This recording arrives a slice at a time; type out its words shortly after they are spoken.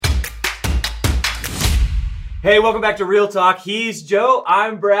Hey, welcome back to Real Talk. He's Joe,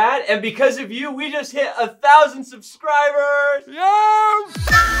 I'm Brad, and because of you, we just hit 1,000 subscribers! Yes!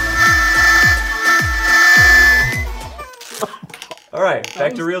 All right,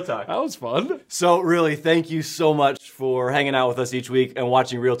 back to Real Talk. That was fun. So really, thank you so much for hanging out with us each week and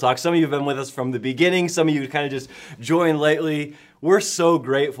watching Real Talk. Some of you have been with us from the beginning. Some of you kind of just joined lately. We're so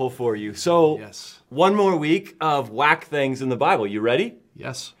grateful for you. So Yes. One more week of whack things in the Bible. You ready?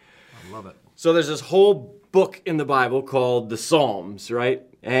 Yes. I love it. So there's this whole book in the Bible called the Psalms, right?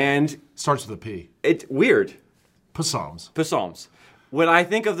 And Starts with a P. it's weird. Psalms. The Psalms. When I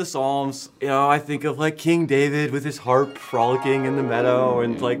think of the Psalms, I think of like King David with his harp frolicking in the meadow,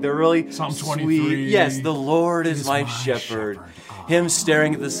 and like they're really Psalm sweet. 23. Yes, the Lord is my shepherd. Him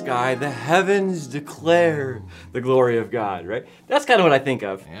staring at the sky, the heavens declare the glory of God, right? That's kind of what I think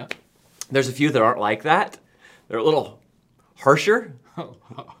of. Yeah. There's a few that aren't like that. They're a little harsher,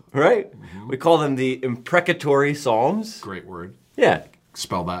 right? We call them the imprecatory Psalms. Great word. Yeah,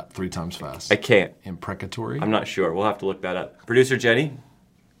 Spell that 3 times fast. I can't. Imprecatory. I'm not sure. We'll have to look that up. Producer Jenny?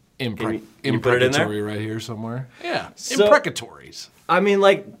 Can you put it in there? Imprecatory right here somewhere. Yeah. So- Imprecatories. I mean,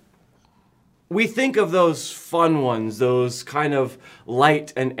 like, we think of those fun ones, those kind of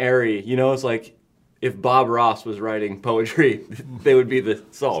light and airy. You know, it's like if Bob Ross was writing poetry, they would be the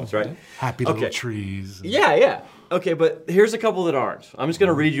Psalms, right? Happy little trees. Yeah. Okay, but here's a couple that aren't. I'm just going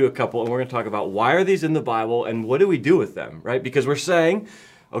to read you a couple, and we're going to talk about why are these in the Bible and what do we do with them, right? Because we're saying,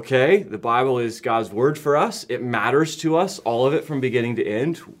 okay, the Bible is God's word for us. It matters to us, all of it from beginning to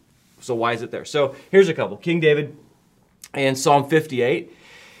end. So why is it there? So here's a couple. King David in Psalm 58,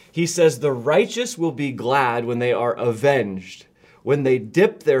 he says, "The righteous will be glad when they are avenged, when they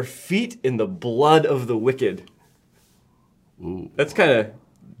dip their feet in the blood of the wicked." Ooh. That's kind of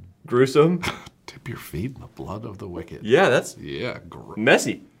gruesome. Dip your feet in the blood of the wicked. Yeah, that's Yeah.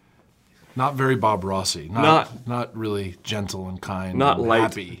 messy. Not very Bob Rossy. Not really gentle and kind. Not and light.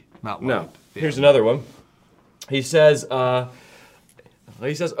 Happy. Not light. No. Yeah. Here's another one. He says, a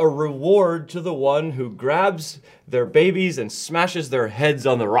reward to the one who grabs their babies and smashes their heads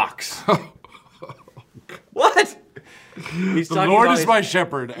on the rocks. What? He's The talking Lord about is my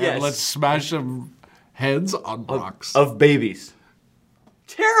shepherd, and Yes. let's smash some heads on rocks. of babies.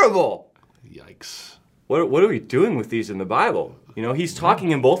 Terrible. Yikes. What are we doing with these in the Bible? You know, he's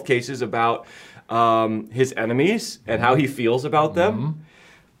talking in both cases about his enemies and how he feels about them.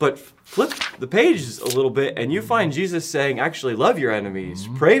 But flip the pages a little bit and you find Jesus saying, actually, love your enemies.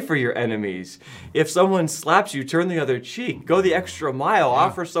 Pray for your enemies. If someone slaps you, turn the other cheek. Go the extra mile.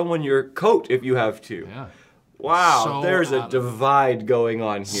 Offer someone your coat if you have to. Yeah. Wow, So there's a divide going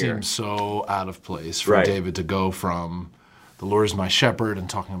on here. Seems so out of place for Right. David to go from the Lord is my shepherd and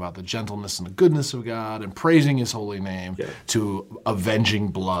talking about the gentleness and the goodness of God and praising his holy name to avenging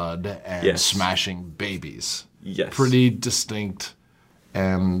blood and smashing babies. Yes. Pretty distinct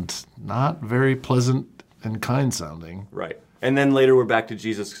and not very pleasant and kind sounding. Right. And then later we're back to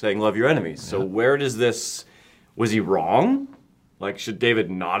Jesus saying, love your enemies. So where does this, was he wrong? Like, should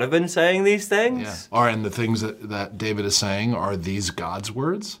David not have been saying these things? Yeah. And the things that David is saying, are these God's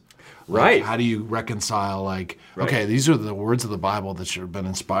words? Right. Like, how do you reconcile, okay, these are the words of the Bible that should have been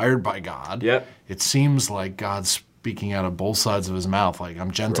inspired by God. Yep. It seems like God's speaking out of both sides of his mouth. Like,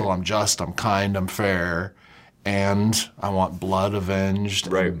 I'm gentle, I'm just, I'm kind, I'm fair, and I want blood avenged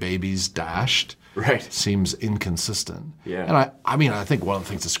and babies dashed. Right. Seems inconsistent. Yeah. And I think one of the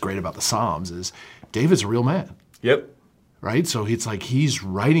things that's great about the Psalms is David's a real man. Yep. Right? So it's like he's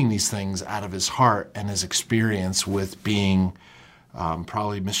writing these things out of his heart and his experience with being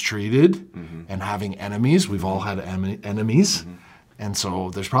probably mistreated and having enemies. We've all had enemies. And so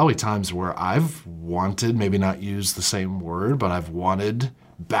there's probably times where I've wanted, maybe not use the same word, but I've wanted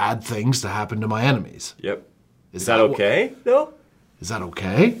bad things to happen to my enemies. Yep. Is that okay, though? Is that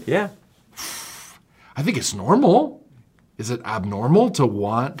okay? Yeah. I think it's normal. Is it abnormal to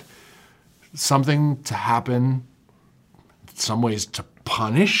want something to happen, in some ways, to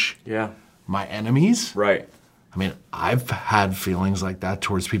punish my enemies? Right. I mean, I've had feelings like that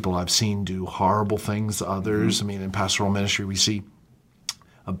towards people I've seen do horrible things to others. I mean, in pastoral ministry, we see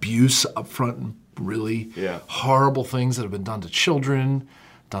abuse up front and really horrible things that have been done to children,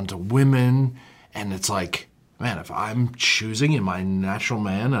 done to women. And it's like, man, if I'm choosing in my natural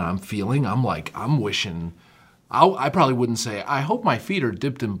man and I'm feeling, I'm wishing, I probably wouldn't say, I hope my feet are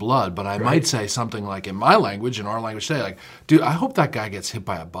dipped in blood, but I might say something like in my language, in our language today, like, dude, I hope that guy gets hit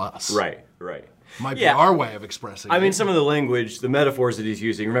by a bus. Right. Might be our way of expressing it. I mean, some of the language, the metaphors that he's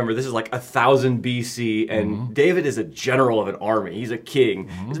using, remember, this is like 1000 BC, and David is a general of an army. He's a king.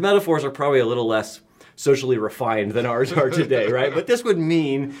 His metaphors are probably a little less socially refined than ours are today, right? But this would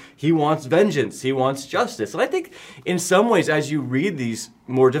mean he wants vengeance, he wants justice. And I think in some ways, as you read these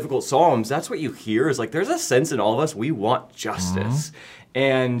more difficult Psalms, that's what you hear is like there's a sense in all of us, we want justice.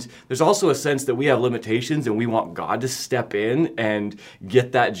 And there's also a sense that we have limitations and we want God to step in and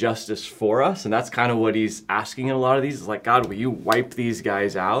get that justice for us. And that's kind of what he's asking in a lot of these. It's like, God, will you wipe these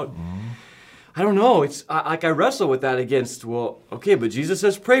guys out? I don't know. It's like I wrestle with that against, well, okay, but Jesus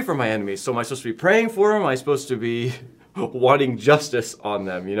says pray for my enemies. So am I supposed to be praying for them? Am I supposed to be wanting justice on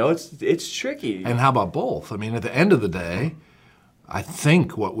them? You know, it's tricky. And how about both? I mean, at the end of the day, I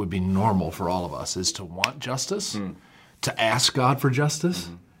think what would be normal for all of us is to want justice, to ask God for justice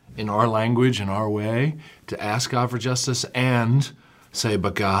in our language, in our way, to ask God for justice and say,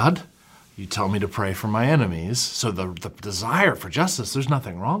 but God, you tell me to pray for my enemies. So the desire for justice, there's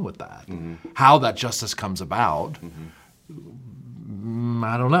nothing wrong with that. How that justice comes about,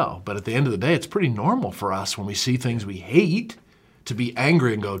 I don't know. But at the end of the day, it's pretty normal for us when we see things we hate to be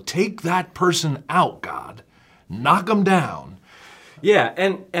angry and go, take that person out, God. Knock them down. Yeah,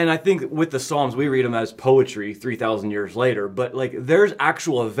 and I think with the Psalms, we read them as poetry 3,000 years later, but like there's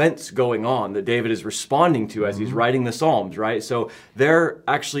actual events going on that David is responding to as he's writing the Psalms, right? So they're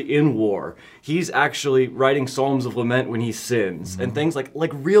actually in war. He's actually writing Psalms of lament when he sins and things like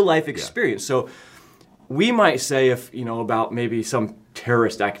real life experience. So we might say if, you know, about maybe some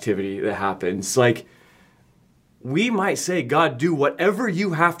terrorist activity that happens, like we might say, God, do whatever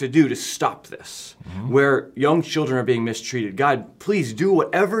you have to do to stop this. Where young children are being mistreated, God, please do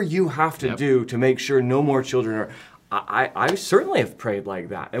whatever you have to do to make sure no more children are. I certainly have prayed like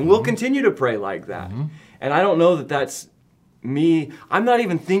that, and will continue to pray like that. And I don't know that that's me. I'm not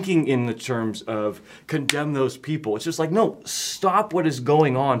even thinking in the terms of condemn those people. It's just like, no, stop what is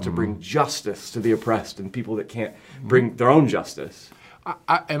going on to bring justice to the oppressed and people that can't bring their own justice.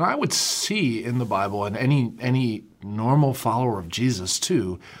 And I would see in the Bible, and any normal follower of Jesus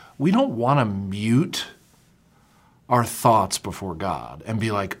too, we don't want to mute our thoughts before God and be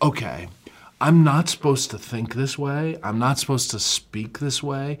like, okay, I'm not supposed to think this way. I'm not supposed to speak this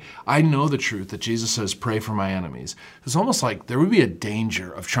way. I know the truth that Jesus says, pray for my enemies. It's almost like there would be a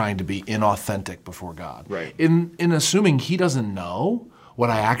danger of trying to be inauthentic before God. Right. In assuming he doesn't know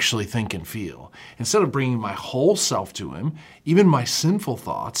what I actually think and feel. Instead of bringing my whole self to him, even my sinful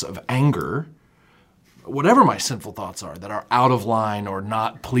thoughts of anger, whatever my sinful thoughts are that are out of line or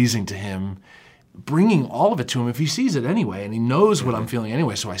not pleasing to him, bringing all of it to him if he sees it anyway, and he knows what I'm feeling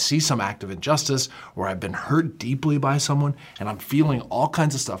anyway. So I see some act of injustice or I've been hurt deeply by someone and I'm feeling all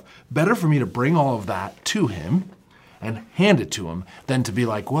kinds of stuff. Better for me to bring all of that to him and hand it to him than to be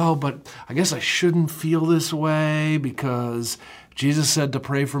like, well, but I guess I shouldn't feel this way because Jesus said to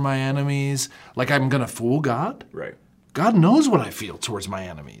pray for my enemies. Like I'm going to fool God? Right. God knows what I feel towards my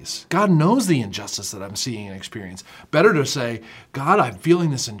enemies. God knows the injustice that I'm seeing and experiencing. Better to say, God, I'm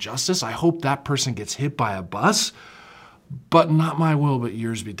feeling this injustice. I hope that person gets hit by a bus, but not my will, but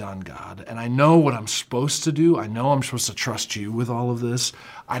yours be done, God. And I know what I'm supposed to do. I know I'm supposed to trust you with all of this.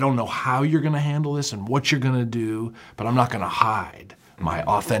 I don't know how you're going to handle this and what you're going to do, but I'm not going to hide my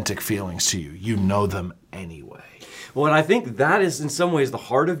authentic feelings to you. You know them anyway. Well, and I think that is in some ways the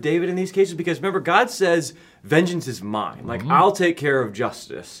heart of David in these cases, because remember, God says, vengeance is mine. Like, I'll take care of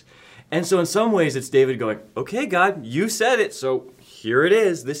justice. And so in some ways, it's David going, okay, God, you said it, so here it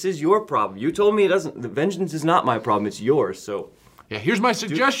is. This is your problem. You told me the vengeance is not my problem, it's yours, so. Yeah, here's my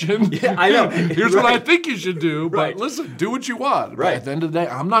suggestion. Yeah, I know. Here's what I think you should do, but Right. listen, do what you want. Right. But at the end of the day,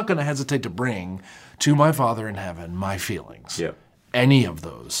 I'm not going to hesitate to bring to my Father in heaven my feelings. Yeah. Any of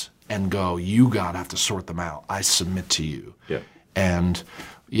those. And go, you, God, have to sort them out. I submit to you. Yeah. And,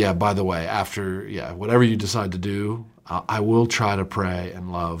 yeah, by the way, after, whatever you decide to do, I will try to pray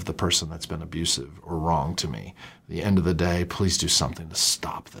and love the person that's been abusive or wrong to me. At the end of the day, please do something to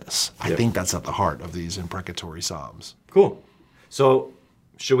stop this. I think that's at the heart of these imprecatory psalms. Cool. So,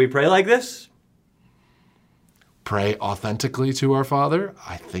 should we pray like this? Pray authentically to our Father?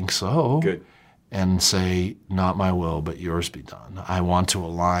 I think so. Good. And say, not my will, but yours be done. I want to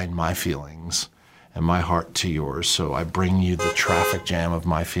align my feelings and my heart to yours, so I bring you the traffic jam of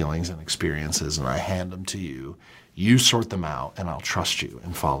my feelings and experiences, and I hand them to you. You sort them out, and I'll trust you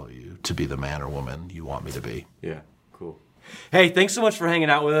and follow you to be the man or woman you want me to be. Yeah, cool. Hey, thanks so much for hanging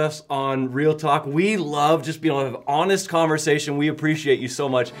out with us on Real Talk. We love just being able to have honest conversation. We appreciate you so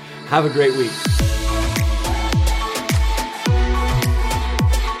much. Have a great week.